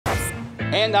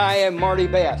And I am Marty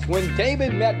Bass. When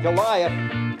David met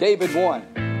Goliath, David won.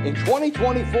 In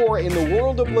 2024, in the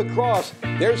world of lacrosse,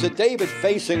 there's a David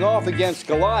facing off against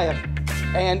Goliath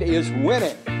and is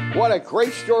winning. What a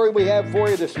great story we have for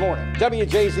you this morning.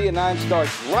 WJZ at 9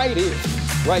 starts right here,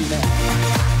 right now.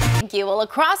 Thank you. Well,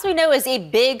 lacrosse we know is a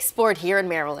big sport here in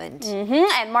Maryland.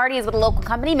 And Marty is with a local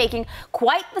company making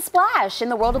quite the splash in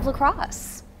the world of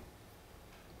lacrosse.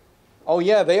 Oh,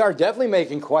 yeah, they are definitely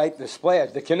making quite the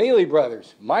splash. The Keneally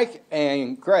brothers, Mike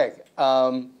and Craig,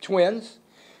 twins,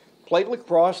 played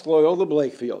lacrosse, Loyola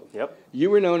Blakefield. Yep. You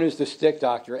were known as the stick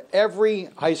doctor. Every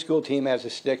high school team has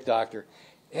a stick doctor.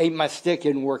 Hey, my stick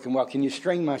isn't working well. Can you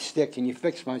string my stick? Can you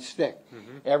fix my stick?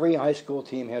 Every high school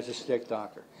team has a stick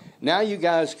doctor. Now you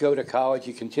guys go to college,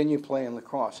 you continue playing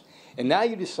lacrosse, and now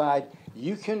you decide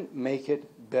you can make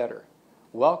it better.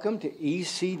 Welcome to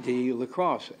ECD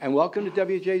Lacrosse, and welcome to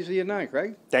WJZ at 9,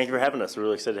 Craig. Thank you for having us. We're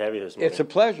really excited to have you this morning. It's a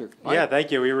pleasure. Yeah,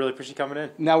 thank you. We really appreciate you coming in.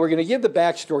 Now, we're going to give the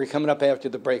backstory coming up after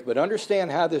the break, but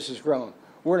understand how this has grown.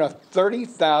 We're in a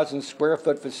 30,000 square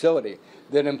foot facility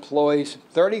that employs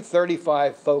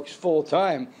 35 folks full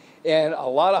time, and a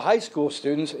lot of high school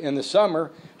students in the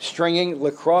summer stringing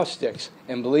lacrosse sticks.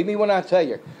 And believe me when I tell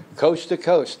you, coast to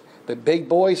coast, the big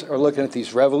boys are looking at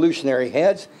these revolutionary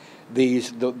heads,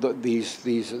 these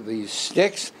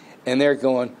sticks, and they're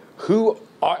going, who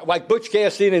are, like Butch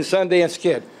Cassidy and Sundance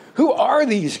Kid, who are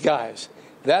these guys?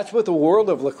 That's what the world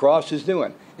of lacrosse is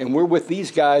doing. And we're with these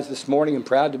guys this morning and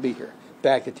proud to be here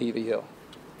back at TV Hill.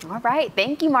 All right.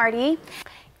 Thank you, Marty.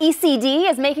 ECD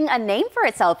is making a name for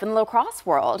itself in the lacrosse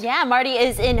world. Yeah, Marty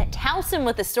is in Towson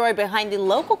with the story behind the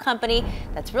local company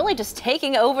that's really just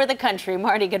taking over the country.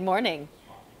 Marty, good morning.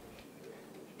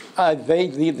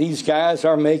 These guys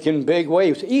are making big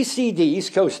waves. ECD,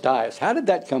 East Coast Ties, how did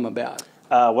that come about?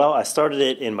 Well, I started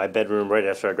it in my bedroom right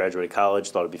after I graduated college.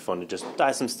 Thought it'd be fun to just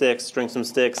dye some sticks, string some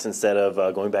sticks instead of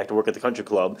going back to work at the country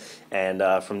club. And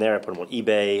from there, I put them on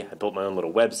eBay. I built my own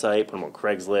little website, put them on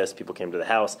Craigslist. People came to the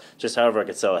house. Just however I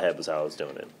could sell ahead was how I was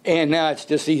doing it. And now it's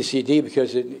just ECD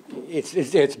because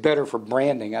it's better for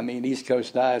branding. I mean, East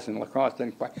Coast Ties and lacrosse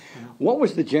didn't quite. What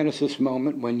was the genesis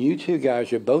moment when you two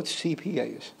guys, you're both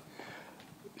CPAs,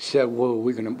 said, "Whoa,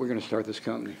 we're gonna start this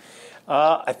company"?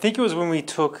 I think it was when we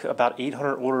took about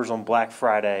 800 orders on Black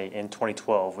Friday in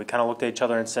 2012. We kind of looked at each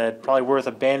other and said, probably worth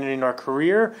abandoning our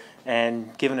career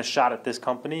and giving a shot at this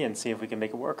company and see if we can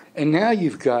make it work. And now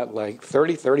you've got like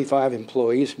 35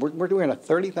 employees. We're doing a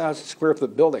 30,000 square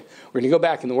foot building. We're going to go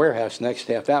back in the warehouse next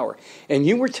half hour. And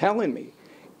you were telling me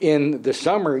in the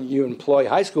summer you employ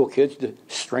high school kids to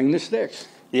string the sticks.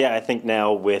 Yeah, I think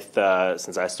now with,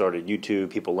 since I started YouTube,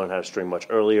 people learn how to string much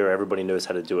earlier. Everybody knows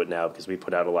how to do it now because we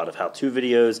put out a lot of how-to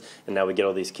videos, and now we get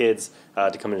all these kids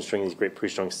to come in and string these great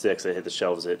pre-strung sticks that hit the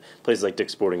shelves at places like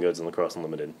Dick's Sporting Goods and Lacrosse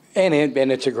Unlimited. And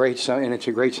it's a great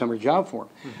summer job for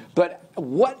them. But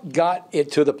what got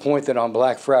it to the point that on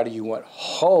Black Friday you went,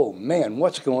 oh man,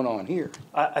 what's going on here?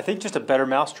 I think just a better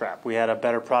mousetrap. We had a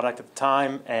better product at the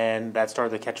time, and that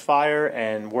started to catch fire,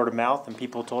 and word of mouth, and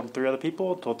people told 3 other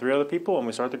people, and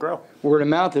we started to grow. Word of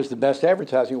mouth is the best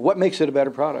advertising. What makes it a better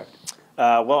product?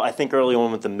 Well, I think early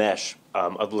on with the mesh,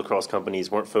 other lacrosse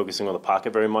companies weren't focusing on the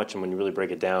pocket very much, and when you really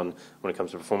break it down, when it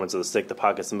comes to performance of the stick, the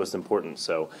pocket's the most important.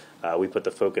 So we put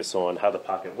the focus on how the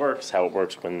pocket works, how it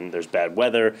works when there's bad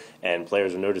weather, and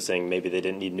players are noticing maybe they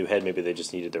didn't need a new head, maybe they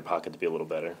just needed their pocket to be a little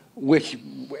better.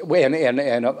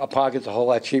 And a pocket's a whole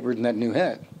lot cheaper than that new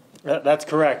head. That's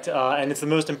correct, and it's the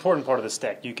most important part of the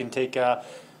stick. You can take a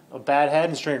bad head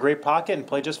and string a great pocket and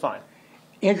play just fine.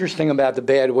 Interesting about the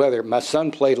bad weather. My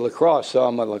son played lacrosse, so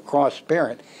I'm a lacrosse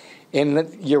parent.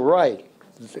 And you're right.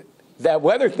 That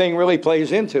weather thing really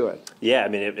plays into it. Yeah, I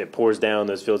mean, it pours down,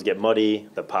 those fields get muddy,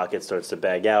 the pocket starts to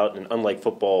bag out, and unlike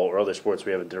football or other sports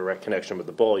where you have a direct connection with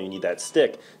the ball, you need that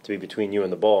stick to be between you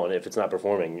and the ball, and if it's not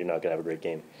performing, you're not going to have a great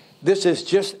game. This is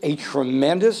just a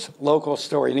tremendous local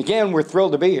story. And again, we're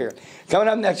thrilled to be here. Coming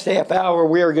up next half hour,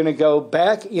 we are going to go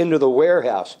back into the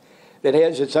warehouse that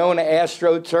has its own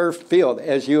AstroTurf field,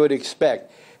 as you would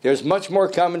expect. There's much more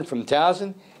coming from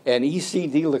Towson and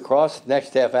ECD Lacrosse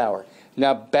next half hour.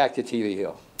 Now back to TV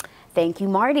Hill. Thank you,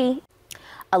 Marty.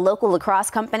 A local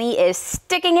lacrosse company is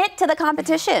sticking it to the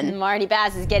competition. Marty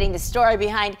Bass is getting the story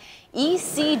behind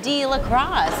ECD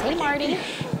Lacrosse. Hey, Marty.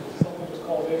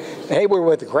 Hey, we're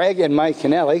with Craig and Mike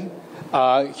Keneally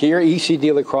here,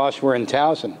 ECD Lacrosse. We're in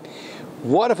Towson.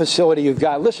 What a facility you've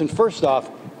got. Listen, first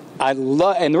off, I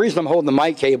love, and the reason I'm holding the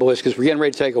mic cable is because we're getting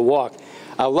ready to take a walk.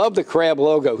 I love the crab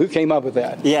logo. Who came up with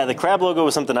that? Yeah, the crab logo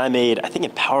was something I made, I think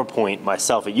in PowerPoint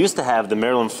myself. It used to have the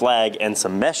Maryland flag and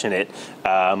some mesh in it.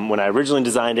 When I originally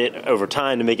designed it over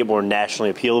time to make it more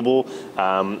nationally appealable,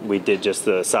 we did just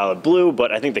the solid blue,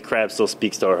 but I think the crab still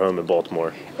speaks to our home in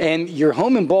Baltimore. And your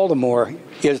home in Baltimore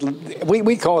is,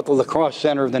 we call it the lacrosse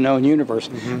center of the known universe.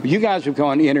 You guys have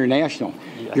gone international.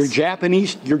 Yes.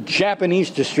 Your Japanese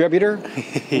distributor.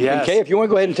 Yes. Okay, if you want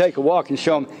to go ahead and take a walk and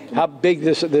show them how big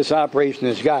this operation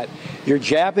has got. Your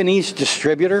Japanese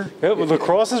distributor. Yeah, well,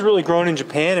 lacrosse has really grown in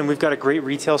Japan, and we've got a great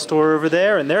retail store over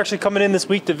there, and they're actually coming in this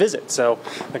week to visit, so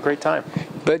a great time.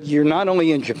 But you're not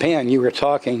only in Japan, you were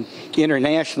talking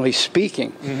internationally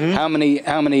speaking. How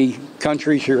many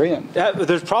countries you're in?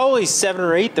 There's probably 7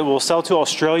 or 8 that we'll sell to.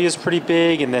 Australia's pretty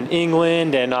big, and then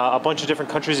England, and a bunch of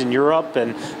different countries in Europe,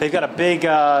 and they've got a big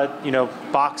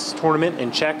box tournament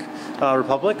in Czech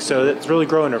Republic, so it's really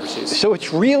growing overseas. So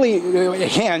it's really,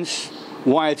 hence,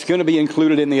 why it's going to be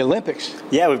included in the Olympics.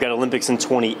 Yeah, we've got Olympics in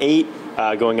 28.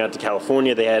 Going out to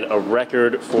California, they had a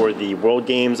record for the World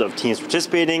Games of teams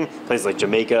participating. Places like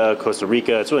Jamaica, Costa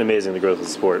Rica. It's really amazing the growth of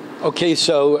the sport. Okay,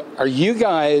 so are you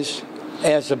guys,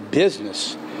 as a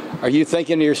business, are you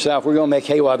thinking to yourself, we're going to make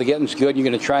hay while the getting's good, you're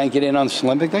going to try and get in on this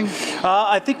Olympic thing?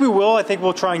 I think we will. I think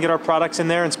we'll try and get our products in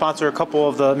there and sponsor a couple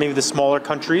of maybe the smaller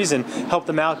countries and help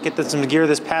them out, get them some gear.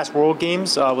 This past World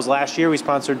Games was last year. We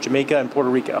sponsored Jamaica and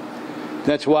Puerto Rico.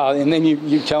 That's wild. And then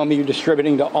you tell me you're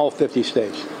distributing to all 50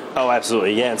 states. Oh,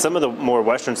 absolutely, yeah. And some of the more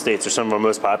western states are some of our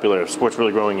most popular. Sports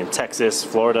really growing in Texas,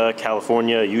 Florida,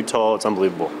 California, Utah. It's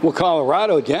unbelievable. Well,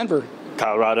 Colorado, Denver.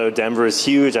 Denver is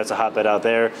huge. That's a hotbed out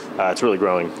there. It's really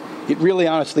growing. It really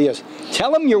honestly is.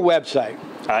 Tell them your website.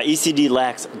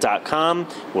 ECDLACROSSE.com.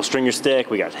 We'll string your stick.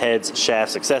 We got heads,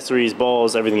 shafts, accessories,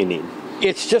 balls, everything you need.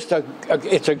 It's just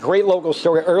it's a great local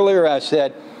story. Earlier I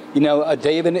said, a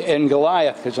David and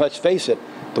Goliath, because let's face it,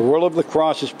 the world of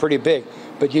lacrosse is pretty big.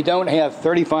 But you don't have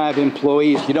 35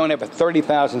 employees. You don't have a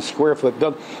 30,000 square foot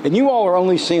building. And you all are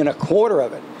only seeing a quarter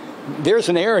of it. There's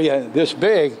an area this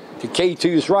big to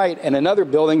K2's right and another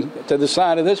building to the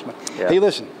side of this one. Yeah. Hey,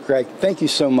 listen, Greg, thank you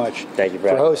so much Thank you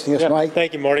for hosting us, Yeah, Mike.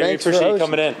 thank you, Marty. Thanks We for appreciate you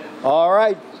hosting. coming in. All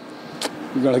right.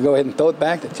 We're going to go ahead and throw it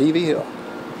back to TV Hill.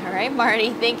 All right, Marty,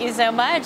 thank you so much.